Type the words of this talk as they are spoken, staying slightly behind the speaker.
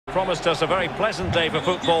Promised us a very pleasant day for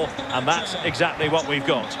football, and that's exactly what we've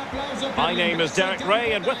got. My name is Derek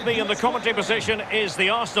Ray, and with me in the commentary position is the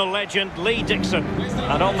Arsenal legend Lee Dixon.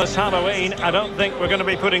 And on this Halloween, I don't think we're going to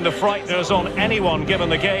be putting the frighteners on anyone given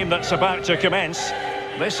the game that's about to commence.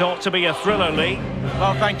 This ought to be a thriller, Lee.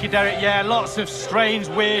 Well, thank you, Derek. Yeah, lots of strange,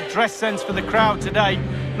 weird dress sense for the crowd today.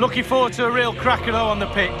 Looking forward to a real cracker, though, on the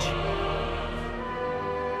pitch.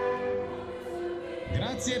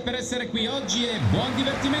 Grazie per essere qui oggi e buon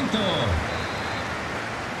divertimento.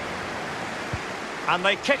 And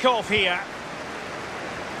they kick off here.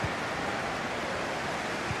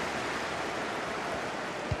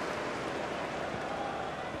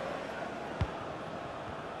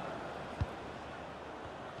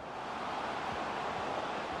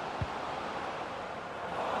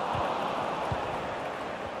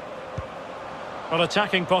 Well,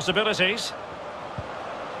 attacking possibilities.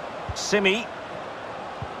 Simi.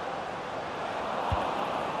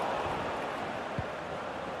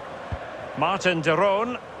 Martin de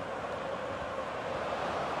Roon.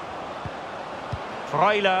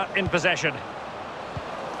 Freuler in possession.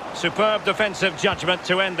 Superb defensive judgment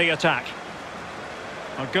to end the attack.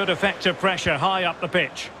 A good effective pressure high up the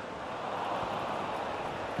pitch.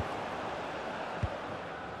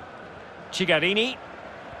 Cigarini.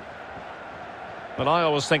 But I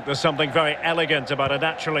always think there's something very elegant about a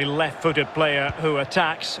naturally left-footed player who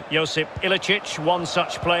attacks. Josip Ilicic, one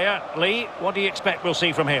such player. Lee, what do you expect we'll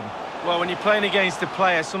see from him? Well, when you're playing against a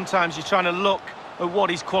player, sometimes you're trying to look at what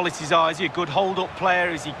his qualities are. Is he a good hold-up player?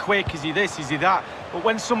 Is he quick? Is he this? Is he that? But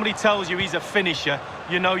when somebody tells you he's a finisher,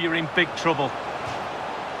 you know you're in big trouble.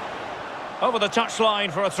 Over the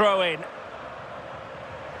touchline for a throw-in.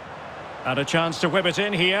 And a chance to whip it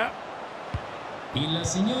in here.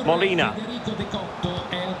 Molina.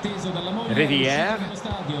 Rivière.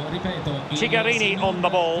 Cigarini on the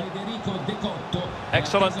ball.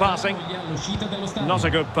 Excellent passing. Not a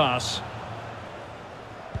good pass.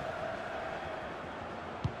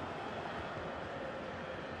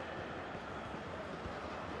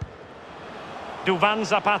 Duvan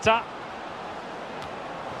Zapata.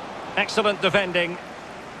 Excellent defending.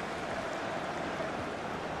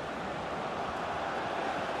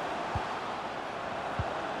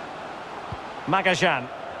 Magajan.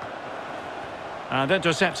 And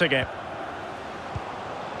intercepts again.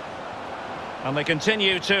 And they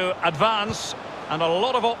continue to advance. And a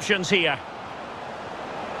lot of options here.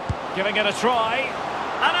 Giving it a try.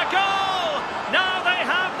 And a goal! Now they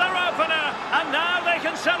have their opener. And now they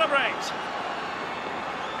can celebrate.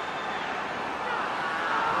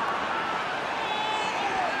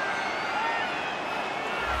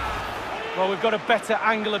 Well, we've got a better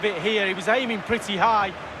angle of it here. He was aiming pretty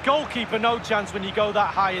high. Goalkeeper, no chance when you go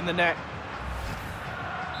that high in the net.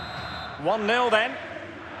 1-0 then.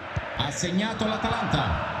 Ha segnato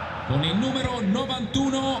l'Atalanta con il numero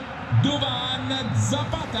 91 Duvan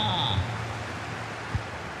Zapata.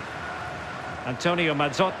 Antonio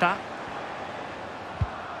Mazzotta.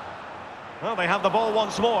 Well, they have the ball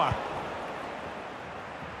once more.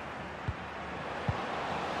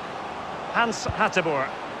 Hans Hateboer.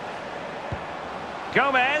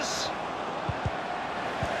 Gomez.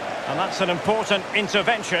 And that's an important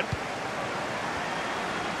intervention.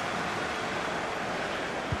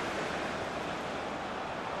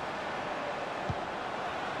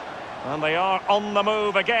 And they are on the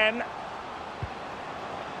move again.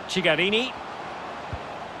 Cigarini.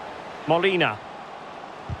 Molina.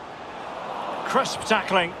 Crisp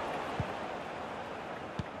tackling.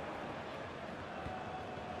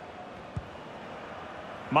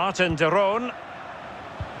 Martin de Roon.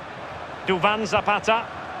 Duvan Zapata.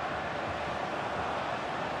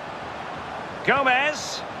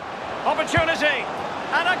 Gomez. Opportunity.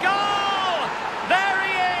 And a goal! There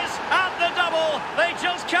he is at the double. They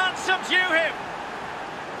just can't subdue him.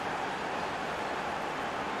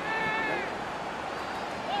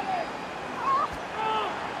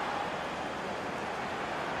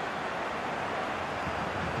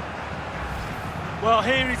 Well,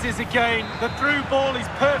 here it is again. The through ball is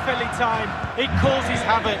perfectly timed. It causes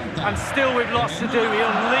havoc, and still with lots to do, he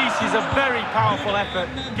unleashes a very powerful effort.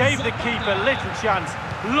 Gave the keeper little chance.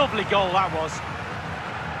 Lovely goal that was.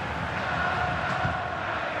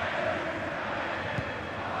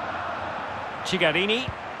 Cigarini.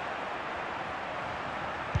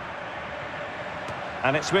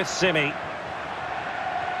 And it's with Simi.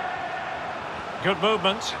 Good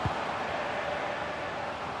movement.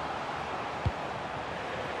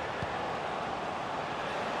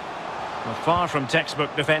 Well, far from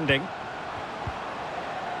textbook defending.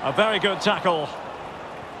 A very good tackle.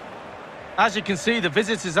 As you can see, the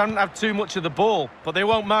visitors haven't had too much of the ball, but they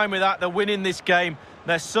won't mind with that. They're winning this game.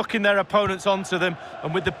 They're sucking their opponents onto them,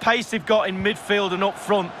 and with the pace they've got in midfield and up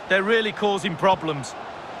front, they're really causing problems.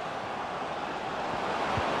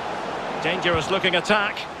 Dangerous looking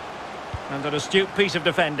attack. And an astute piece of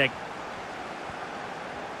defending.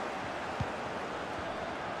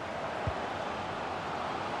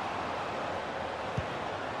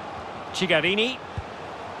 Chigarini.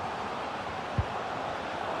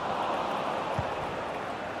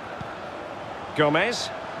 Gomez.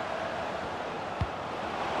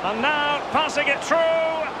 And now passing it through.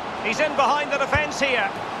 He's in behind the defence here.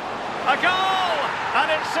 A goal! And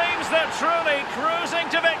it seems they're truly cruising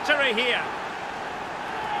to victory here.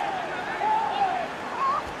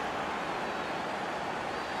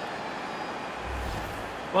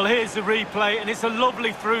 Well, here's the replay, and it's a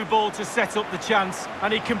lovely through ball to set up the chance.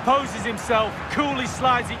 And he composes himself, coolly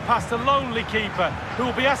slides it past a lonely keeper, who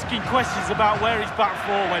will be asking questions about where his back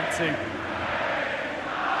four went to.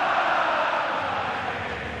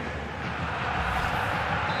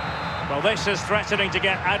 Well, this is threatening to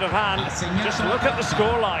get out of hand. Just look at the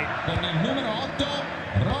scoreline. Con il numero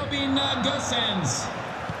 8, Robin Gosens.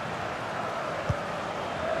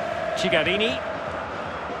 Chigarini.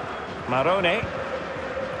 Marone.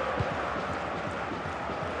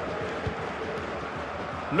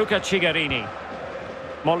 Luca Chigarini.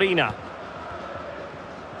 Molina.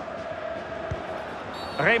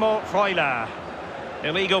 Remo Freuler.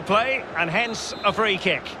 Illegal play and hence a free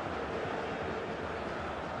kick.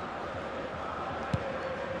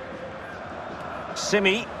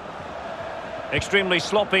 Simi. Extremely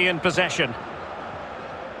sloppy in possession.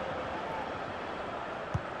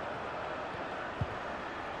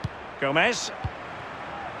 Gomez.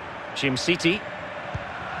 City.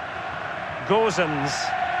 Gosens.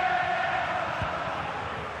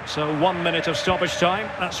 So 1 minute of stoppage time,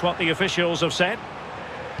 that's what the officials have said.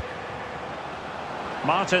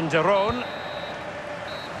 Martin de Roon.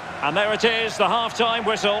 And there it is, the half-time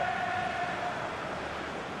whistle.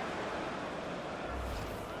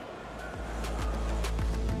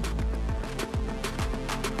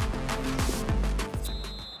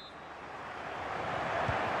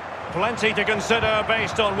 Plenty to consider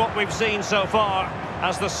based on what we've seen so far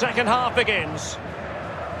as the second half begins.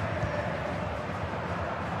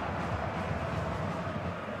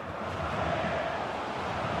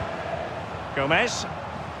 Gomez.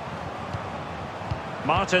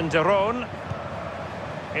 Martin de Roon.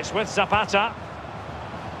 It's with Zapata.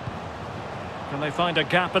 Can they find a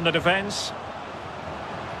gap in the defence?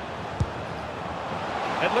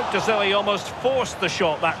 It looked as though he almost forced the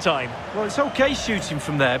shot that time. Well, it's okay shooting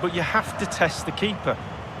from there, but you have to test the keeper.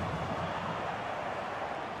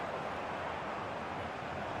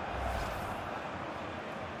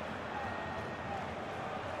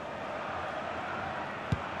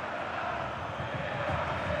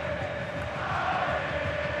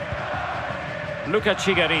 Luca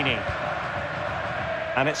Chigarini.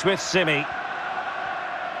 And it's with Simi.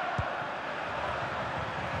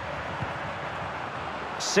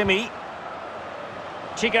 Simi.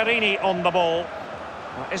 Chigarini on the ball.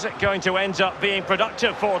 Well, is it going to end up being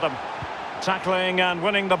productive for them? Tackling and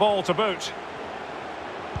winning the ball to boot.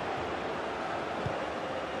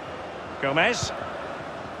 Gomez.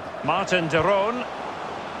 Martin de Roon.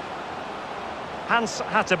 Hans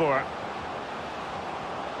Hateboer.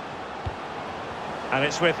 And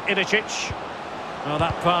it's with Ilicic. Well,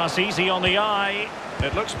 that pass easy on the eye.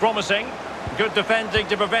 It looks promising. Good defending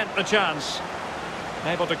to prevent the chance.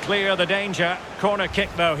 Able to clear the danger. Corner kick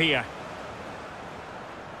though here.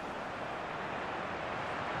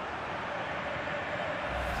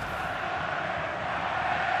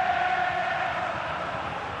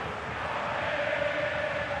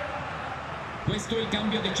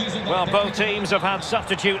 Well, both teams have had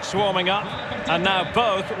substitutes swarming up, and now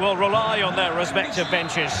both will rely on their respective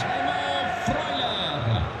benches.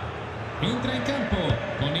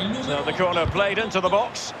 So the corner played into the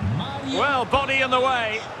box. Well, body in the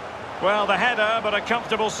way. Well, the header, but a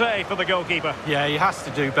comfortable save for the goalkeeper. Yeah, he has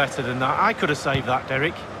to do better than that. I could have saved that,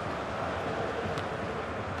 Derek.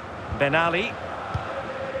 Ben Ali.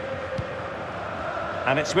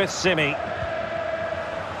 And it's with Simi.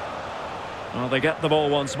 Well, they get the ball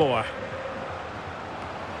once more.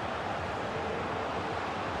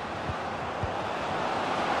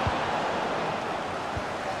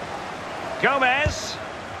 Gomez.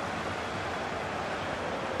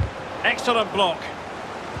 Excellent block.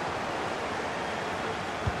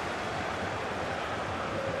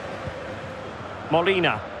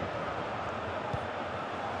 Molina.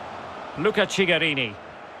 Luca Chigarini.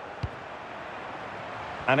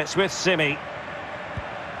 And it's with Simi.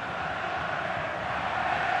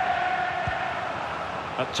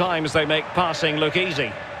 At times they make passing look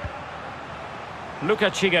easy.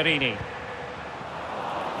 Luca Cigarini.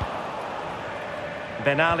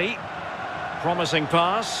 Benali. Promising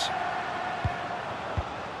pass.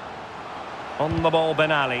 On the ball,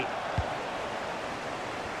 Benali.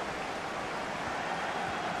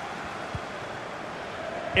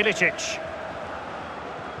 Ilicic.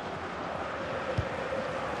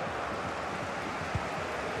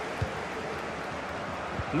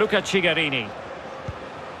 Luca Cigarini.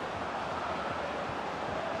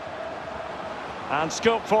 And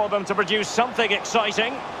scope for them to produce something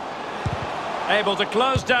exciting. Able to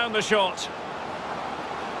close down the shot.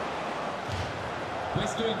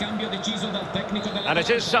 And it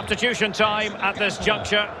is substitution time at this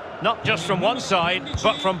juncture. Not just from one side,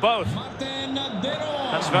 but from both.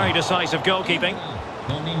 That's very decisive goalkeeping.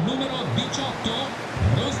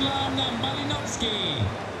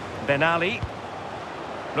 Benali.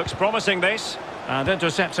 Looks promising, this. And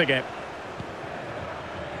intercepting it.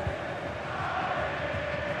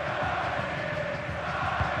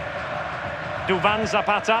 Duvan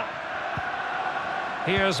Zapata.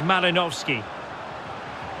 Here's Malinovsky.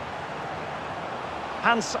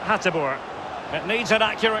 Hans Hateboer. It needs an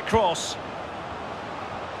accurate cross.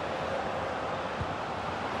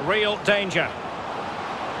 Real danger.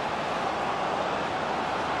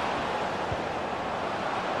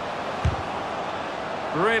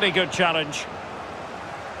 Really good challenge.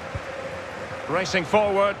 Racing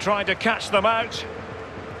forward, trying to catch them out.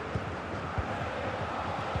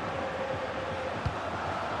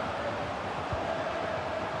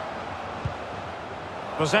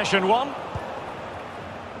 Possession one.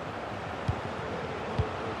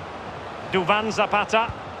 Duvan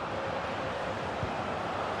Zapata.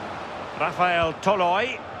 Rafael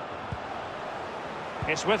Toloi.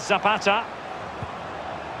 It's with Zapata.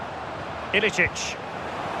 Ilicic.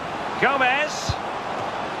 Gomez.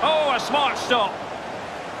 Oh, a smart stop.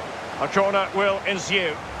 A corner will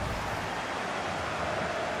ensue.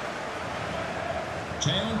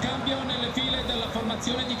 C'è un cambio nelle file della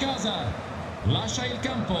formazione di casa. Lascia il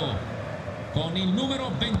campo con il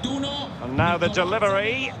numero 21. And now the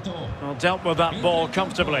delivery. Well, dealt with that ball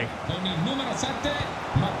comfortably. Con il numero 7,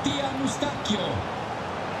 Mattia Mustacchio.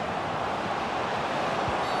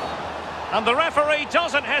 And the referee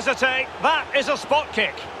doesn't hesitate. That is a spot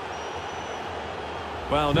kick.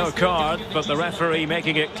 Well, no card, but the referee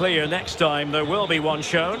making it clear next time there will be one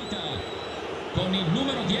shown. Con il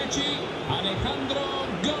numero 10, Alejandro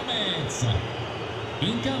Gomez.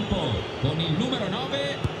 In campo con il numero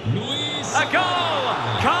 9, Luis. A goal!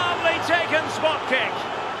 Calmly taken spot kick.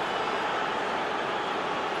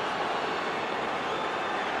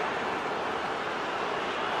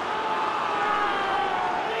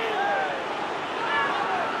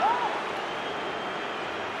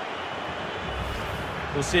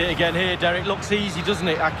 We'll see it again here, Derek. Looks easy, doesn't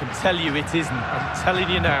it? I can tell you it isn't. I'm telling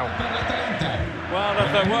you now. Well,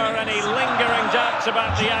 if there were any lingering doubts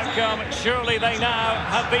about the outcome, surely they now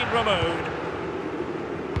have been removed.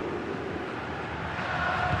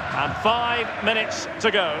 And 5 minutes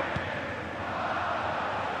to go.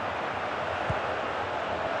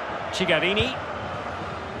 Cigarini.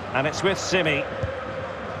 And it's with Simi.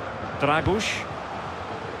 Dragush.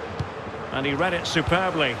 And he read it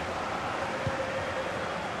superbly.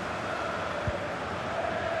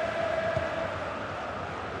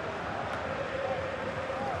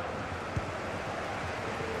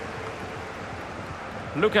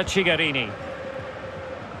 Luca Cigarini.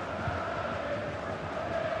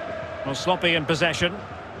 Well, sloppy in possession.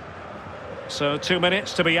 So 2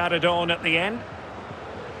 minutes to be added on at the end.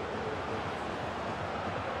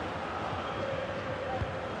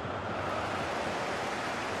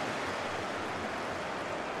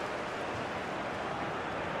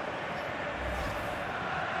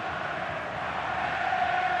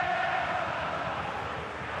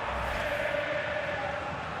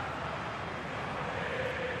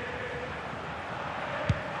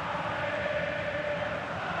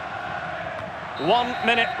 One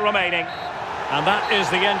minute remaining. And that is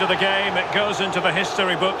the end of the game. It goes into the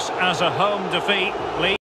history books as a home defeat.